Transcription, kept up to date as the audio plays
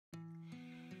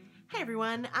Hey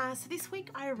everyone, so this week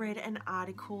I read an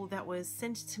article that was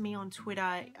sent to me on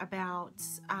Twitter about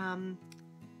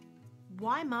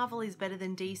why Marvel is better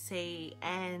than DC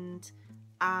and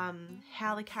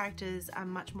how the characters are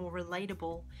much more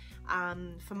relatable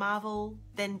for Marvel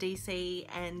than DC,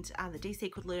 and the DC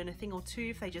could learn a thing or two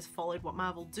if they just followed what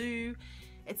Marvel do,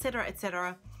 etc,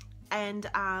 etc. And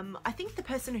I think the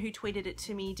person who tweeted it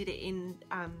to me did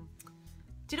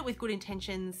it with good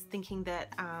intentions, thinking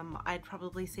that I'd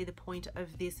probably see the point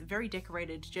of this very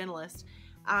decorated journalist.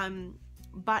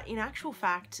 But in actual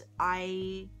fact,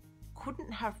 I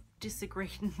couldn't have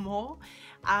disagreed more.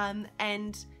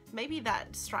 And maybe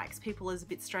that strikes people as a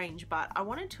bit strange, but I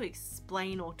wanted to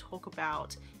explain or talk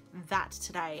about that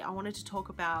today. I wanted to talk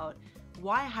about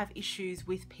why I have issues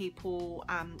with people,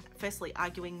 firstly,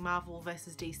 arguing Marvel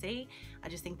versus DC. I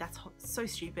just think that's so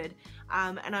stupid.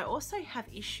 And I also have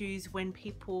issues when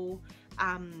people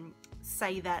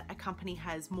say that a company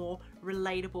has more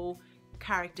relatable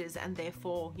characters and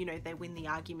therefore, you know, they win the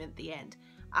argument at the end.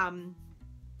 I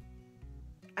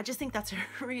just think that's a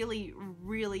really,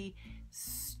 really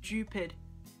stupid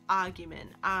argument.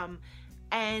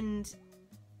 And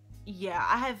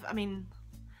yeah,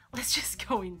 let's just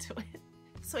go into it.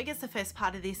 So I guess the first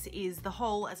part of this is the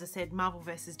whole, as I said, Marvel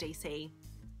versus DC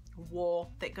war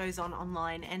that goes on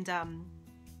online. And I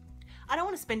don't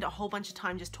want to spend a whole bunch of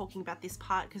time just talking about this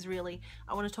part, because really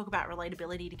I want to talk about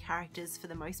relatability to characters for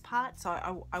the most part.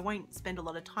 So I won't spend a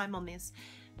lot of time on this,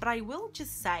 but I will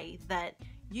just say that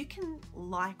you can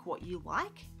like what you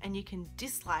like and you can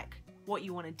dislike what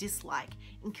you want to dislike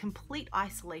in complete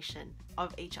isolation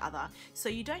of each other. So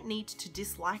you don't need to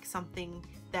dislike something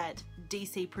that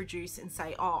DC produce and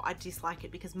say, oh, I dislike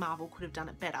it because Marvel could have done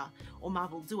it better, or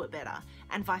Marvel do it better,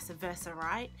 and vice versa,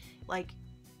 right? Like,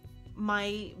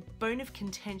 my bone of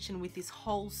contention with this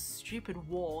whole stupid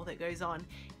war that goes on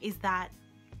is that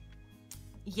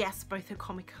yes, both are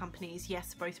comic companies,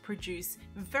 yes, both produce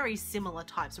very similar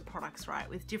types of products, right,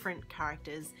 with different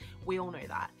characters, we all know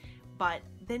that, but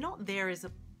they're not there as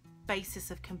a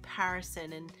basis of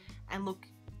comparison. And look,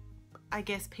 I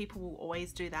guess people will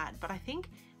always do that, but I think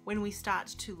when we start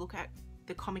to look at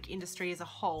the comic industry as a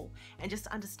whole and just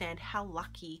understand how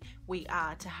lucky we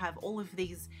are to have all of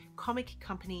these comic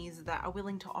companies that are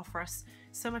willing to offer us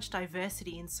so much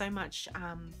diversity and so much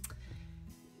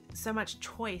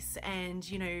choice, and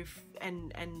you know,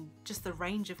 and just the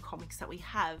range of comics that we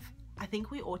have, I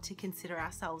think we ought to consider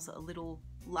ourselves a little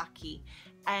lucky.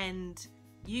 And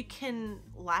you can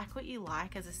like what you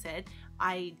like. As I said,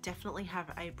 I definitely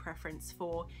have a preference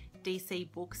for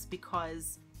DC books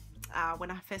because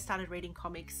when I first started reading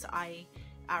comics, I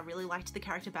really liked the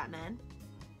character Batman.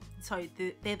 So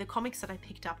they're the comics that I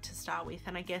picked up to start with,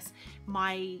 and I guess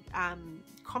my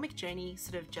comic journey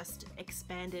sort of just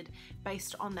expanded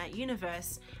based on that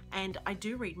universe. And I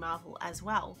do read Marvel as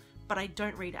well, but I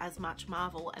don't read as much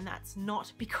Marvel, and that's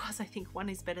not because I think one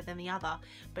is better than the other,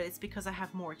 but it's because I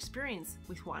have more experience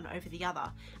with one over the other,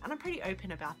 and I'm pretty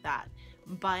open about that.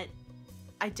 But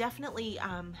I definitely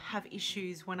have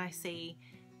issues when I see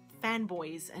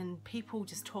fanboys and people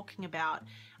just talking about,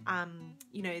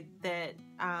 you know, that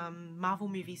Marvel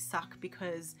movies suck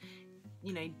because,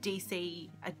 you know, DC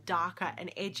are darker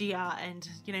and edgier and,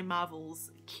 you know,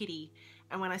 Marvel's kiddie.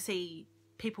 And when I see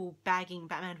people bagging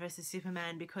Batman versus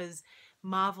Superman because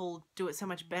Marvel do it so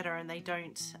much better and they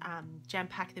don't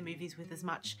jam-pack the movies with as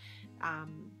much,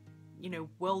 you know,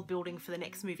 world building for the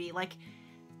next movie, like,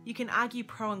 you can argue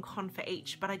pro and con for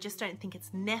each, but I just don't think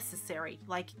it's necessary.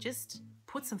 Like, just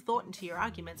put some thought into your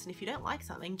arguments, and if you don't like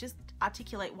something, just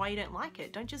articulate why you don't like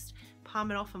it. Don't just palm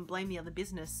it off and blame the other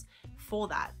business for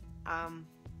that.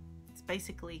 That's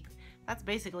basically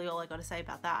all I got to say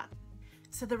about that.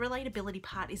 So the relatability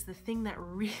part is the thing that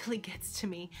really gets to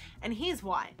me, and here's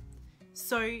why.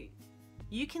 So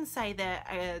you can say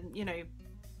that, you know,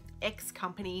 X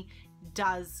company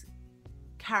does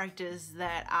characters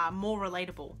that are more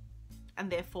relatable and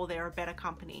therefore they're a better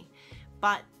company,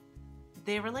 but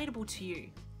they're relatable to you.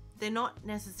 They're not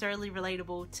necessarily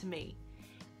relatable to me.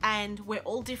 And we're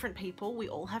all different people. We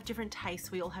all have different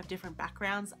tastes. We all have different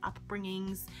backgrounds,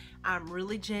 upbringings,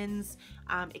 religions,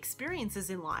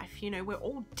 experiences in life. You know, we're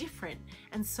all different.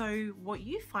 And so what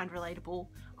you find relatable,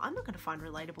 I'm not going to find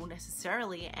relatable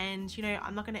necessarily. And, you know,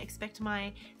 I'm not going to expect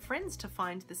my friends to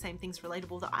find the same things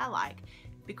relatable that I like,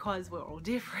 because we're all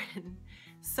different.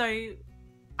 So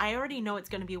I already know it's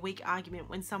going to be a weak argument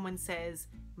when someone says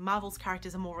Marvel's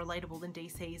characters are more relatable than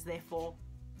DC's, therefore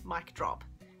mic drop.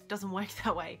 It doesn't work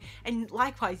that way. And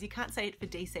likewise, you can't say it for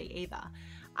DC either.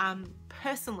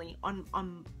 Personally,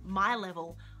 on my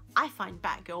level, I find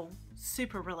Batgirl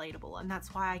super relatable, and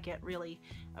that's why I get really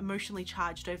emotionally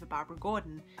charged over Barbara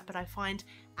Gordon. But I find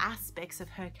aspects of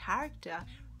her character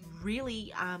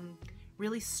really,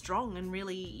 really strong and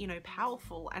really, you know,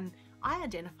 powerful, and I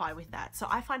identify with that. So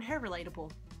I find her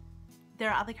relatable. There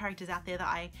are other characters out there that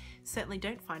I certainly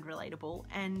don't find relatable,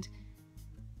 and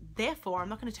therefore I'm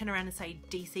not going to turn around and say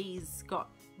DC's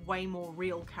got way more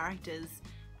real characters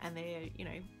and they're, you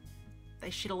know, they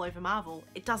shit all over Marvel.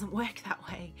 It doesn't work that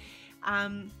way.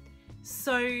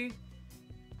 So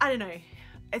I don't know.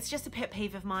 It's just a pet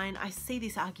peeve of mine. I see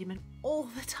this argument all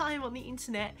the time on the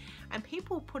internet, and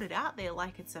people put it out there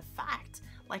like it's a fact,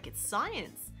 like it's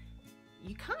science.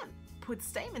 You can't put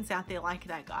statements out there like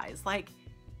that, guys. Like,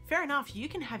 fair enough, you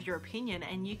can have your opinion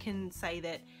and you can say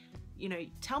that, you know,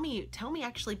 tell me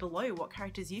actually below what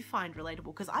characters you find relatable,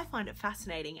 because I find it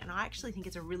fascinating and I actually think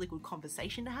it's a really good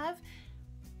conversation to have.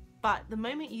 But the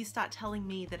moment you start telling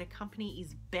me that a company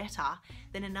is better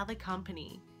than another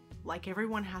company, like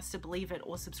everyone has to believe it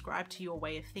or subscribe to your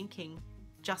way of thinking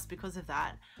just because of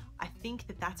that, I think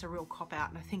that that's a real cop-out,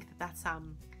 and I think that that's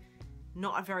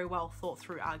not a very well thought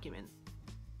through argument.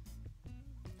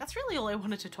 That's really all I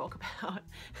wanted to talk about.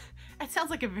 It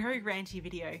sounds like a very ranty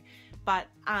video, but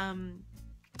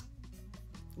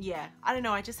yeah, I don't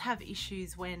know, I just have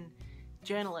issues when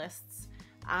journalists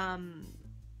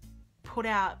put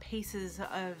out pieces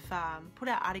of, put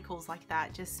out articles like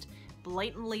that, just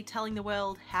blatantly telling the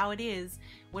world how it is,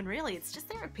 when really it's just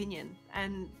their opinion.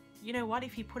 And you know what,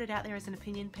 if you put it out there as an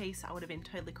opinion piece, I would have been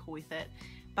totally cool with it.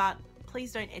 But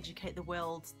please don't educate the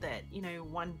world that, you know,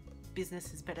 one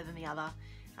business is better than the other,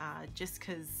 just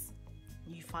because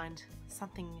you find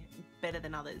something better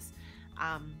than others.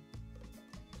 I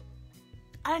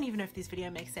don't even know if this video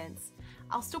makes sense.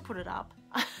 I'll still put it up.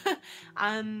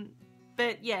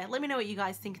 But yeah, let me know what you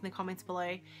guys think in the comments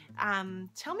below.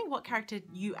 Tell me what character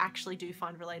you actually do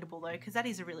find relatable though, because that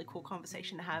is a really cool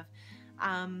conversation to have.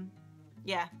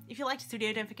 Yeah, if you liked this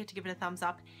video, don't forget to give it a thumbs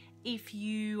up. If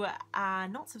you are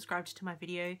not subscribed to my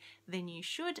video, then you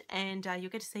should, and you'll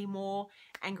get to see more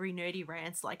angry, nerdy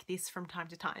rants like this from time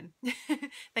to time.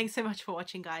 Thanks so much for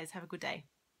watching, guys. Have a good day.